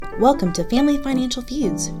Welcome to Family Financial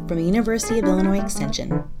Feuds from University of Illinois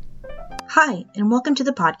Extension. Hi, and welcome to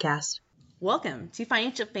the podcast. Welcome to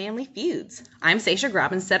Financial Family Feuds. I'm Sasha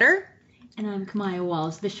Grabenstetter. And I'm Camaya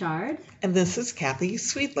Wallace-Bechard. And this is Kathy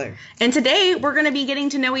Sweedler. And today we're going to be getting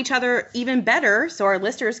to know each other even better so our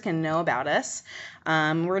listeners can know about us.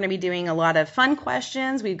 We're going to be doing a lot of fun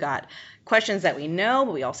questions. We've got questions that we know,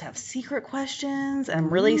 but we also have secret questions. I'm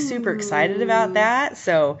really super excited about that.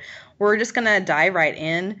 So we're just going to dive right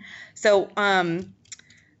in. So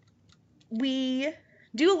we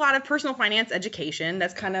do a lot of personal finance education.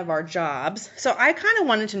 That's kind of our jobs. So I kind of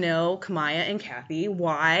wanted to know, Camaya and Kathy,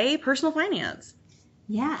 why personal finance?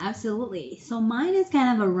 Yeah, absolutely. So mine is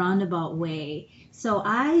kind of a roundabout way. So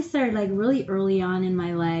I started really early on in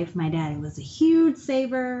my life. My dad was a huge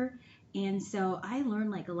saver. And so I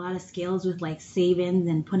learned a lot of skills with savings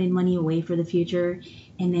and putting money away for the future.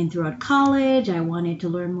 And then throughout college, I wanted to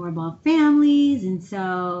learn more about families. And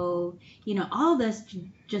so, all this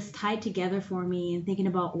just tied together for me and thinking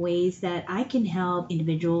about ways that I can help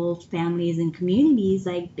individuals, families, and communities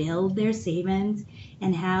build their savings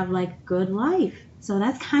and have good life. So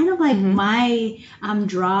that's kind of my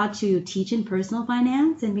draw to teaching personal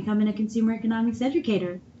finance and becoming a consumer economics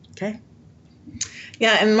educator. Okay.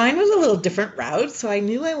 Yeah, and mine was a little different route. So I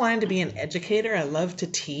knew I wanted to be an educator. I love to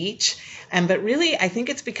teach. But really, I think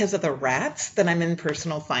it's because of the rats that I'm in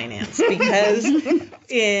personal finance. Because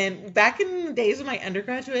back in the days of my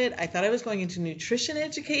undergraduate, I thought I was going into nutrition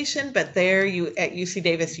education. But there, at UC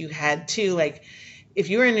Davis, you had to if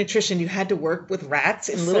you were in nutrition, you had to work with rats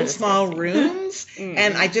in little small rooms.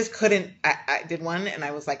 And I just couldn't. I did one and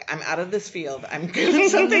I was like, I'm out of this field. I'm doing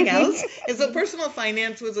something else. And so personal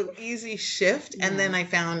finance was an easy shift. And then I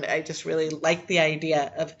found I just really liked the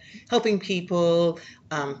idea of helping people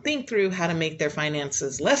think through how to make their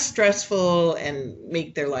finances less stressful and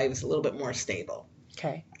make their lives a little bit more stable.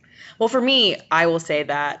 Okay. Well, for me, I will say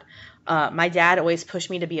that my dad always pushed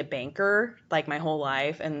me to be a banker my whole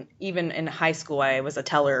life. And even in high school, I was a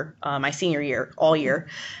teller my senior year, all year.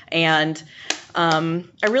 And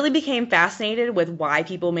I really became fascinated with why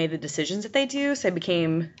people made the decisions that they do. So I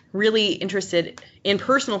became really interested in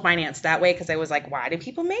personal finance that way because I was like, why do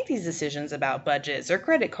people make these decisions about budgets or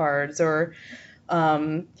credit cards or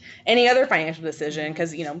any other financial decision?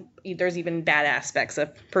 Because, there's even bad aspects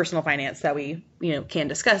of personal finance that we, can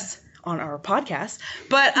discuss on our podcast,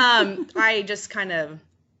 but I just kind of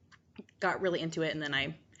got really into it, and then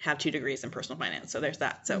I have 2 degrees in personal finance, so there's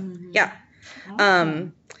that. So yeah.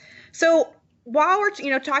 Awesome. So while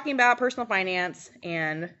we're talking about personal finance,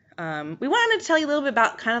 and we wanted to tell you a little bit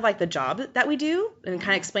about kind of the job that we do, and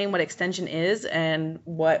kind of explain what extension is and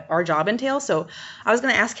what our job entails. So I was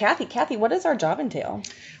going to ask Kathy. Kathy, what does our job entail?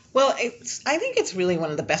 Well, I think it's really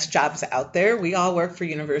one of the best jobs out there. We all work for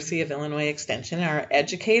University of Illinois Extension, our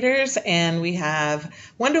educators, and we have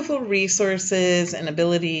wonderful resources and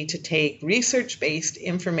ability to take research-based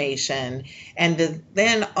information and to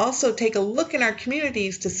then also take a look in our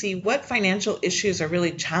communities to see what financial issues are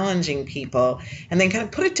really challenging people, and then kind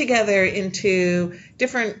of put it together into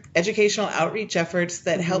different educational outreach efforts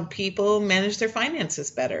that help people manage their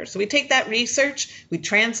finances better. So we take that research, we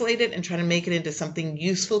translate it, and try to make it into something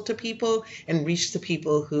useful to people and reach the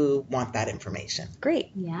people who want that information. Great.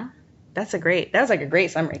 Yeah. That was a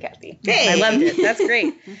great summary, Kathy. Hey. I loved it. That's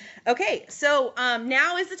great. Okay, so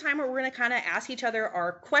now is the time where we're going to kind of ask each other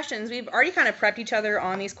our questions. We've already kind of prepped each other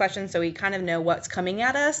on these questions, so we kind of know what's coming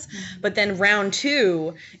at us. But then round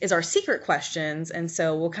 2 is our secret questions, and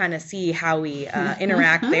so we'll kind of see how we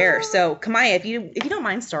interact there. So, Camaya, if you don't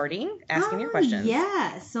mind starting asking your questions.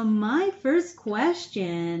 Yeah. So my first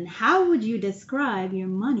question: how would you describe your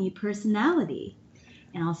money personality?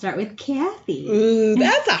 And I'll start with Kathy. Ooh,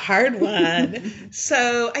 that's a hard one.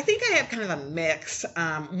 So I think I have kind of a mix.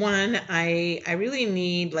 One, I really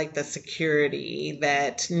need the security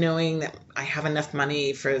that knowing that I have enough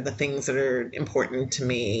money for the things that are important to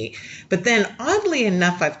me. But then oddly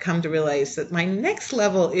enough, I've come to realize that my next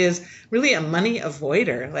level is really a money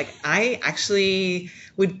avoider. I actually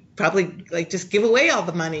would probably just give away all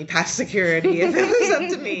the money past security if it was up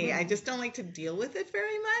to me. I just don't like to deal with it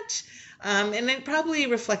very much. And it probably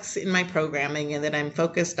reflects in my programming and that I'm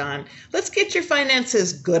focused on, let's get your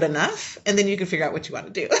finances good enough, and then you can figure out what you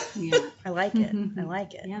want to do. Yeah, I like it. I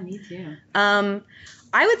like it. Yeah, me too.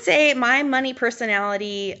 I would say my money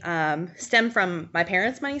personality stemmed from my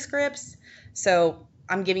parents' money scripts. So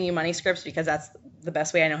I'm giving you money scripts because that's the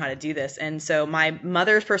best way I know how to do this. And so my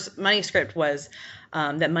mother's money script was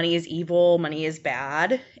that money is evil, money is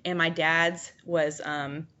bad. And my dad's was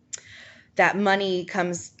that money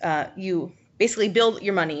comes, basically build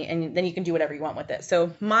your money, and then you can do whatever you want with it.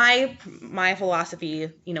 So my philosophy,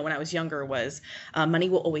 when I was younger was money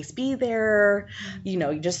will always be there.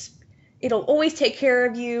 It'll always take care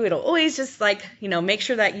of you. It'll always just make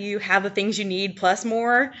sure that you have the things you need plus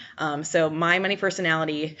more. So my money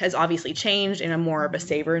personality has obviously changed, and I'm more of a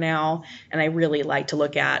saver now. And I really like to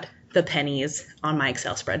look at the pennies on my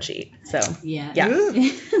Excel spreadsheet. So yeah.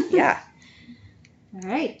 Yeah. All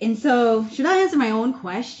right. And so should I answer my own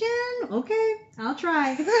question? Okay, I'll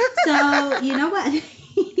try. So you know what?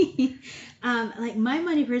 My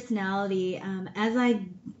money personality, as I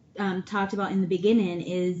talked about in the beginning,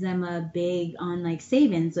 is I'm a big on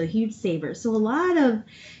savings, so a huge saver. So a lot of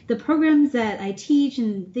the programs that I teach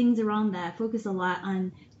and things around that focus a lot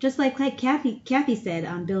on, just like Kathy said,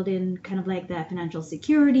 on building kind of that financial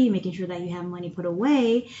security, making sure that you have money put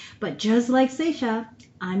away. But just like Sasha,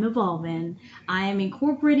 I'm evolving. I am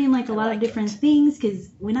incorporating a lot of different things, because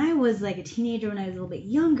when I was a teenager, when I was a little bit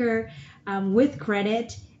younger, with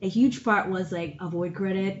credit, a huge part was avoid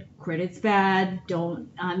credit. Credit's bad. Don't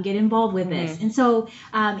get involved with this. And so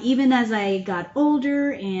even as I got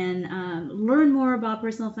older and learned more about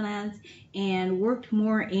personal finance and worked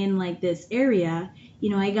more in this area,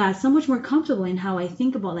 I got so much more comfortable in how I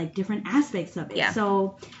think about different aspects of it. Yeah.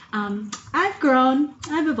 So I've grown.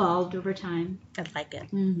 I've evolved over time. I like it.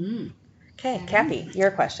 Mm-hmm. Okay, Kathy, your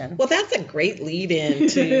question. Well, that's a great lead-in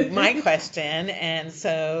to my question, and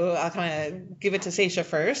so I'll kind of give it to Sasha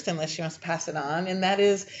first, unless she wants to pass it on, and that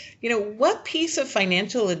is, what piece of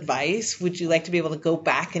financial advice would you like to be able to go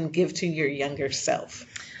back and give to your younger self?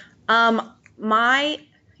 I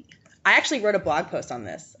actually wrote a blog post on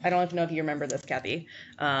this. I don't know if you remember this, Kathy.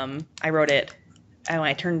 I wrote it when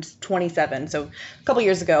I turned 27, so a couple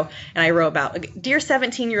years ago, and I wrote about, dear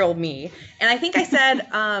 17-year-old me. And I think I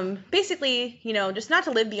said, basically, just not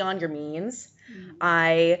to live beyond your means.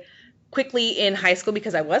 I quickly in high school,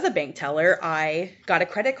 because I was a bank teller, I got a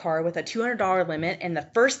credit card with a $200 limit. And the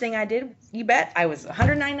first thing I did, you bet, I was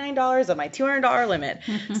 $199 of my $200 limit.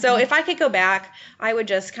 So if I could go back, I would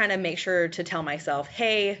just kind of make sure to tell myself,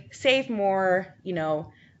 hey, save more,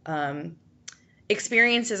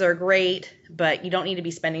 experiences are great, but you don't need to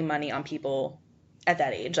be spending money on people at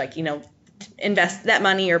that age. Invest that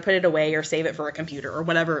money or put it away or save it for a computer or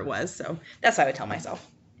whatever it was. So that's what I would tell myself.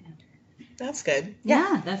 That's good.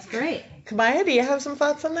 Yeah, that's great. Camaya, do you have some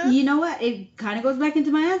thoughts on that? You know what? It kind of goes back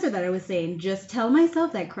into my answer that I was saying. Just tell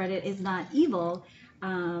myself that credit is not evil.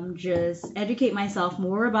 Just educate myself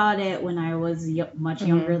more about it when I was much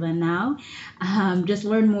younger than now. Just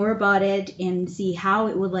learn more about it and see how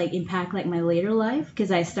it would impact my later life, because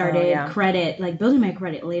I started credit, building my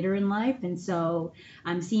credit later in life, and so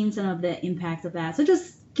I'm seeing some of the impacts of that. So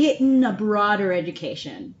just getting a broader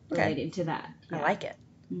education related to that. Yeah. I like it.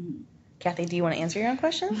 Mm-hmm. Kathy, do you want to answer your own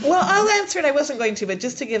question? Well, I'll answer it. I wasn't going to, but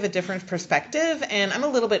just to give a different perspective. And I'm a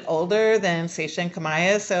little bit older than Sasha and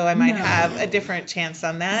Camaya, so I might have a different chance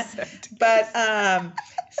on that. But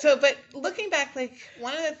but looking back,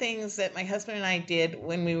 one of the things that my husband and I did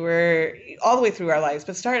when we were all the way through our lives,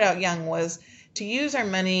 but started out young, was to use our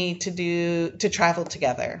money to travel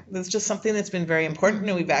together. That's just something that's been very important,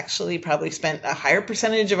 and we've actually probably spent a higher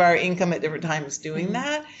percentage of our income at different times doing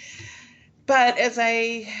that. But as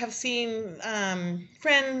I have seen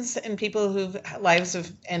friends and people whose lives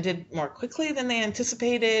have ended more quickly than they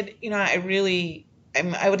anticipated,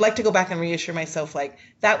 I would like to go back and reassure myself,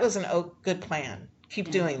 that was a good plan.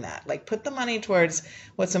 Keep doing that. Put the money towards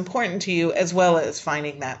what's important to you, as well as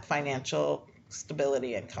finding that financial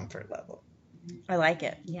stability and comfort level. I like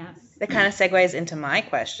it. Yes. That kind of segues into my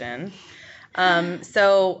question.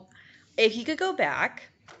 So if you could go back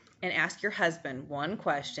and ask your husband one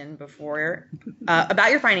question before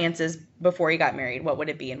about your finances before you got married, what would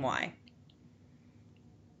it be and why?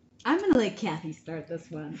 I'm going to let Kathy start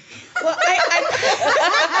this one. Well, I'm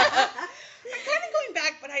kind of going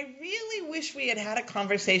back, but I really wish we had a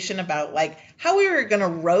conversation about how we were going to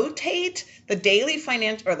rotate the daily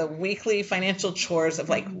financial or the weekly financial chores of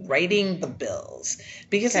writing the bills.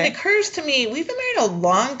 Because it occurs to me, we've been married a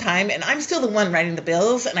long time and I'm still the one writing the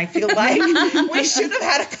bills. And I feel like we should have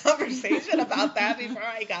had a conversation about that before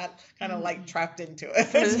I got kind of trapped into it.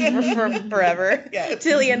 For forever. Yeah.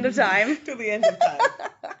 Till the end of time. Till the end of time.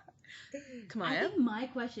 Come on. I think my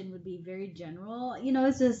question would be very general.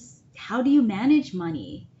 It's just, how do you manage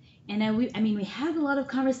money? And we had a lot of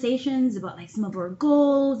conversations about some of our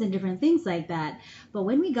goals and different things like that. But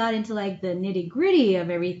when we got into the nitty gritty of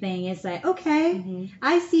everything, it's okay,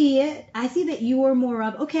 I see it. I see that you are more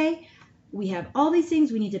of, we have all these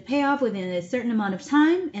things we need to pay off within a certain amount of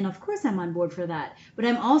time, and of course I'm on board for that. But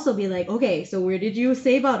I'm also be like, okay, so where did you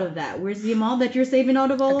save out of that? Where's the amount that you're saving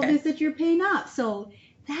out of all of this that you're paying off? So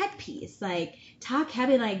that piece, like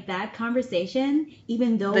having like that conversation,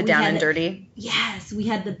 even though the down and dirty. Yes, we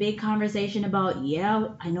had the big conversation about,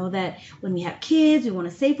 I know that when we have kids, we want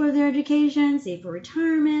to save for their education, save for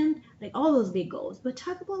retirement, like all those big goals. But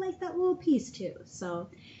talk about like that little piece too. So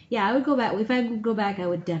yeah, I would go back. If I could go back, I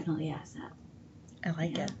would definitely ask that. I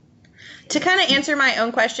like it. To kind of answer my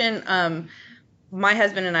own question, my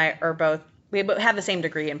husband and I are both, we have the same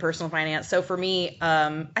degree in personal finance. So for me,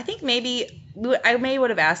 I think maybe I would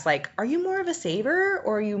have asked, like, are you more of a saver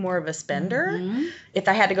or are you more of a spender? If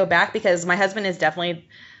I had to go back, because my husband is definitely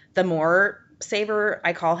the more saver.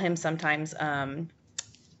 I call him sometimes,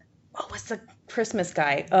 what's the Christmas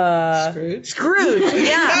guy? Scrooge?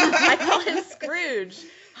 Yeah. I call him Scrooge.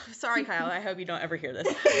 Sorry, Kyle. I hope you don't ever hear this.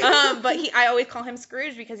 But I always call him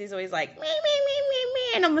Scrooge because he's always like, me,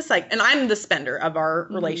 and I'm just like, and I'm the spender of our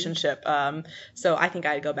relationship. So I think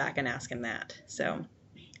I'd go back and ask him that. So,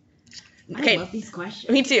 okay. I love these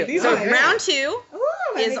questions. Me too. So round 2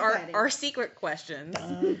 is our secret questions.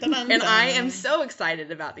 And I am so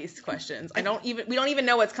excited about these questions. We don't even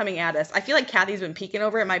know what's coming at us. I feel like Kathy's been peeking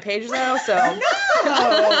over at my page though, so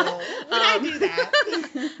no. When I do that.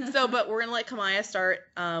 So, but we're gonna let Camaya start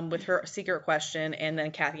with her secret question, and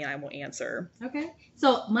then Kathy and I will answer. Okay.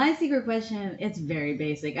 So my secret question, it's very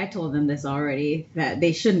basic. I told them this already, that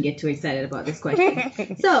they shouldn't get too excited about this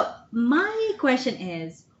question. So my question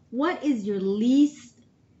is, what is your least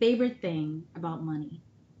favorite thing about money?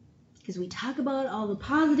 Because we talk about all the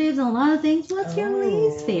positives and a lot of things. What's your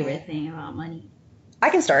least favorite thing about money? I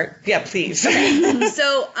can start. Yeah, please. Okay.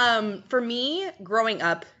 So for me, growing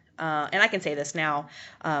up, and I can say this now,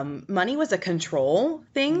 money was a control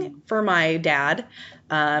thing for my dad.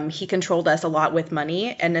 He controlled us a lot with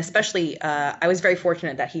money, and especially I was very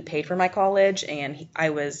fortunate that he paid for my college, and I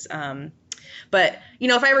was but,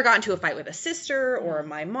 if I ever got into a fight with a sister or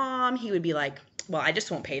my mom, he would be like, well, I just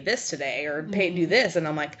won't pay this today or do this. And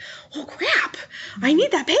I'm like, oh, crap, I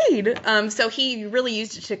need that paid. So he really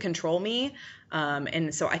used it to control me.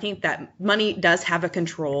 And so I think that money does have a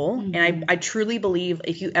control. And I truly believe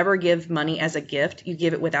if you ever give money as a gift, you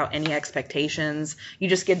give it without any expectations. You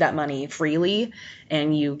just give that money freely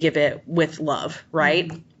and you give it with love,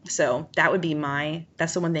 right? So that would be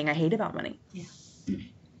that's the one thing I hate about money. Yeah.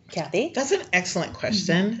 Kathy? That's an excellent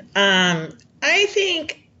question. I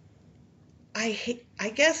think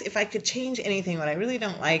I guess if I could change anything, what I really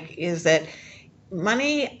don't like is that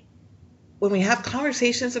money, when we have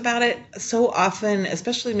conversations about it, so often,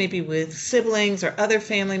 especially maybe with siblings or other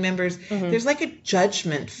family members, there's like a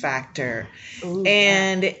judgment factor. Ooh,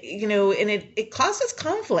 and, and it causes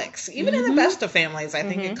conflicts. Even in the best of families, I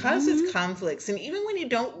think it causes conflicts. And even when you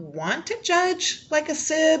don't want to judge like a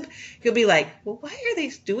sib, you'll be like, well, why are they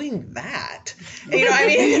doing that? At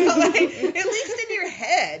least in your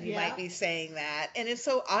head, you might be saying that. And it's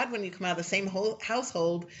so odd when you come out of the same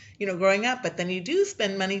household, growing up, but then you do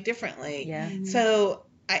spend money differently. Yeah. So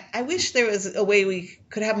I wish there was a way we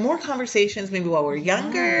could have more conversations maybe while we're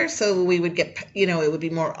younger, so we would get, it would be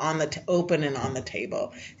more on the open and on the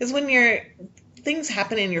table. Because when things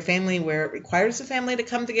happen in your family where it requires the family to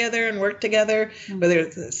come together and work together, whether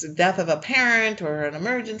it's the death of a parent or an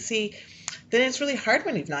emergency, then it's really hard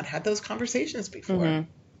when you've not had those conversations before.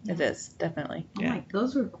 It is, definitely.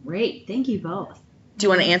 Those were great. Thank you both. Do you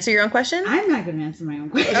want to answer your own question? I'm not going to answer my own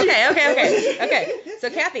question. Okay. So,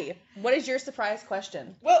 Kathy, what is your surprise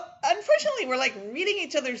question? Well, unfortunately, we're like reading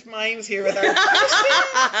each other's minds here with our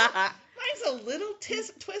questions. Mine's a little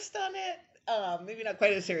twist on it. Maybe not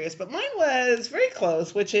quite as serious, but mine was very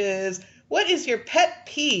close, which is, what is your pet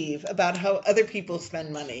peeve about how other people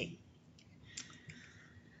spend money?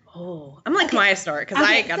 Oh, I'm like Camaya start because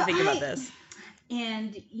I got to think about this.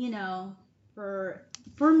 And,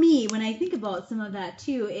 for me, when I think about some of that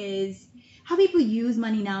too, is how people use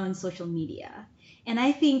money now in social media. And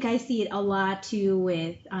I think I see it a lot too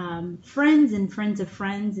with friends and friends of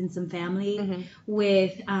friends and some family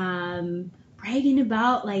with bragging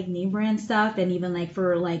about like name brand stuff, and even like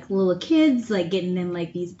for like little kids, like getting them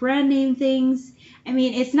like these brand name things. I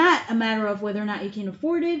mean, it's not a matter of whether or not you can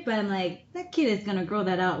afford it, but I'm like, that kid is going to grow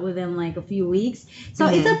that out within like a few weeks. So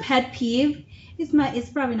it's a pet peeve. It's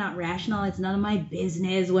probably not rational. It's none of my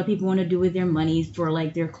business what people want to do with their money for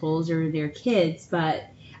like their clothes or their kids. But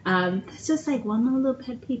it's just like one little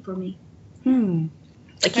pet peeve for me.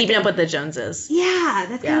 Like keeping up with the Joneses. Yeah,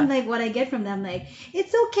 that's kind of like what I get from them. Like,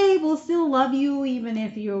 it's okay. We'll still love you even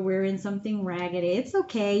if you're wearing something raggedy. It's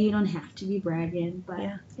okay. You don't have to be bragging. But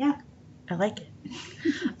yeah. I like it.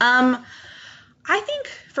 I think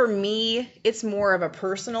for me, it's more of a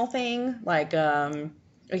personal thing. Like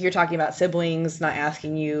you're talking about siblings not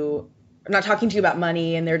talking to you about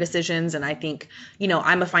money and their decisions. And I think,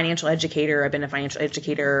 I'm a financial educator. I've been a financial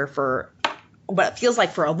educator for what it feels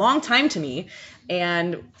like for a long time to me.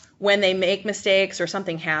 And when they make mistakes or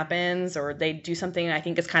something happens or they do something I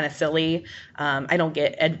think is kind of silly,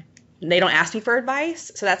 they don't ask me for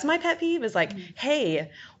advice. So that's my pet peeve is like, hey,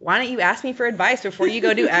 why don't you ask me for advice before you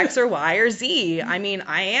go do X or Y or Z? I mean,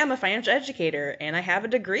 I am a financial educator and I have a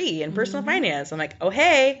degree in personal finance. I'm like, oh,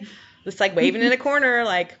 hey, it's like waving in a corner,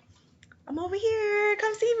 like, I'm over here.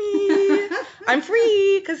 Come see me. I'm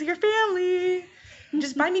free because of your family.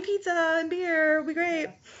 Just buy me pizza and beer. It'll be great.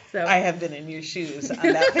 So I have been in your shoes on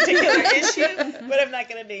that particular issue, but I'm not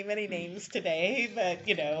going to name any names today. But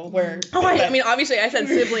where. Oh, I mean, obviously, I said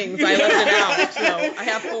siblings. I left it out. So I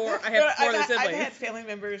have four. I have four of the siblings. I've had family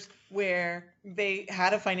members where they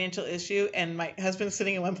had a financial issue, and my husband's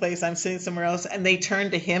sitting in one place, I'm sitting somewhere else, and they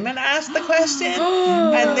turn to him and ask the question,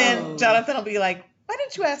 and then Jonathan will be like, "Why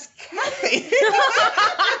didn't you ask Kathy?"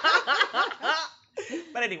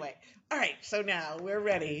 But anyway. All right, so now we're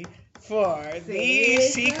ready for the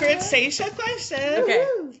secret Sasha question. Okay,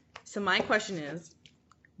 so my question is,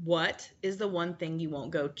 what is the one thing you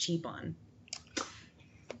won't go cheap on?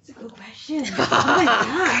 That's a good question. Oh my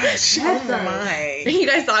gosh. You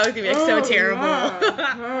guys thought it was going to be so terrible.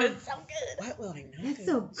 It's so good. What will I know? That's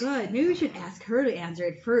so good. Maybe we should ask her to answer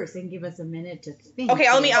it first and give us a minute to think. Okay,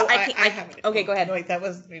 I have it. Okay, go ahead. Wait, that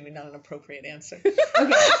was maybe not an appropriate answer.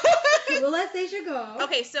 Okay. We'll let Sasha go.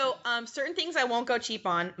 Okay, so certain things I won't go cheap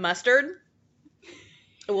on. Mustard.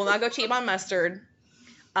 I will not go cheap on mustard.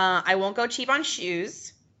 I won't go cheap on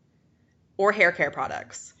shoes or hair care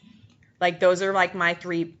products. Like those are like my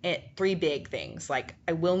three big things. Like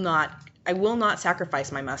I will not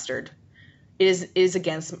sacrifice my mustard. It is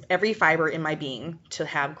against every fiber in my being to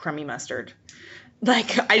have crummy mustard.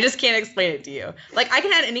 Like I just can't explain it to you. Like I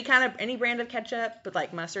can add any brand of ketchup, but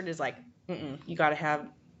like mustard is like, you gotta have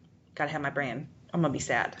my brand. I'm gonna be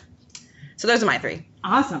sad. So those are my three.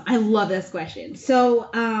 Awesome. I love this question. So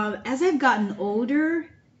as I've gotten older,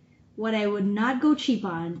 what I would not go cheap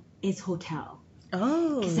on is hotel.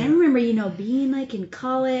 Oh. Because I remember, being like in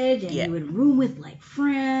college and you would room with like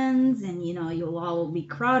friends and, you'll all be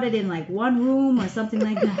crowded in like one room or something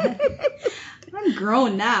like that. I'm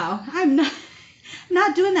grown now. I'm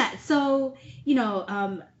not doing that. So,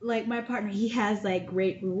 like my partner, he has like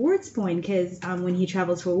great rewards point because when he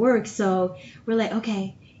travels for work. So we're like,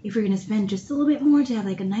 okay, if we're going to spend just a little bit more to have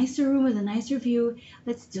like a nicer room with a nicer view,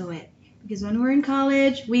 let's do it. Because when we're in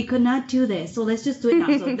college, we could not do this. So let's just do it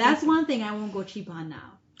now. So that's one thing I won't go cheap on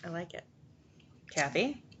now. I like it.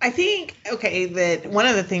 Kathy? I think, that one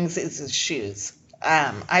of the things is shoes.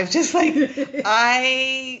 I've just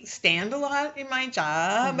I stand a lot in my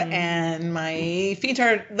job and my feet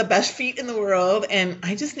are the best feet in the world. And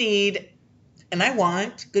I just I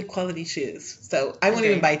want good quality shoes. So I won't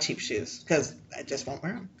even buy cheap shoes because I just won't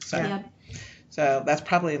wear them. So. Yeah. So that's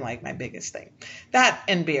probably like my biggest thing. That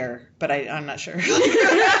and beer, but I'm not sure. I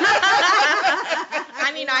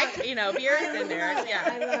mean, beer's in there. Yeah.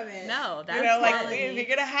 I love it. No, that's if you're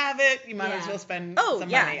gonna have it, you might as well spend some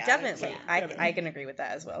money on definitely. it. So, I can agree with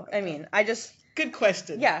that as well. I mean, good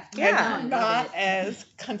question. Yeah. And not as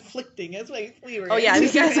conflicting as we were. Oh yeah,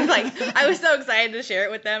 these guys are like, I was so excited to share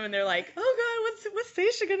it with them, and they're like, oh god, what's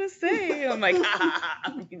Sasha gonna say? I'm like,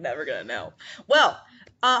 you're never gonna know. Well.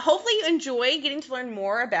 Hopefully you enjoy getting to learn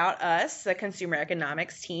more about us, the Consumer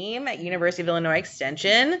Economics team at University of Illinois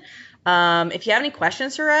Extension. If you have any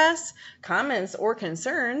questions for us, comments, or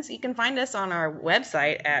concerns, you can find us on our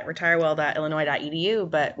website at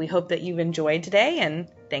retirewell.illinois.edu. But we hope that you've enjoyed today, and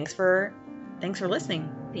thanks for listening.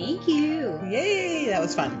 Thank you. Yay, that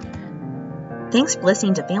was fun. Thanks for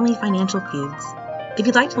listening to Family Financial Feuds. If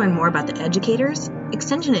you'd like to learn more about the educators,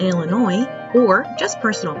 Extension in Illinois, or just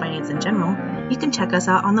personal finance in general, you can check us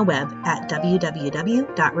out on the web at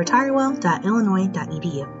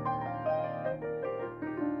www.retirewell.illinois.edu.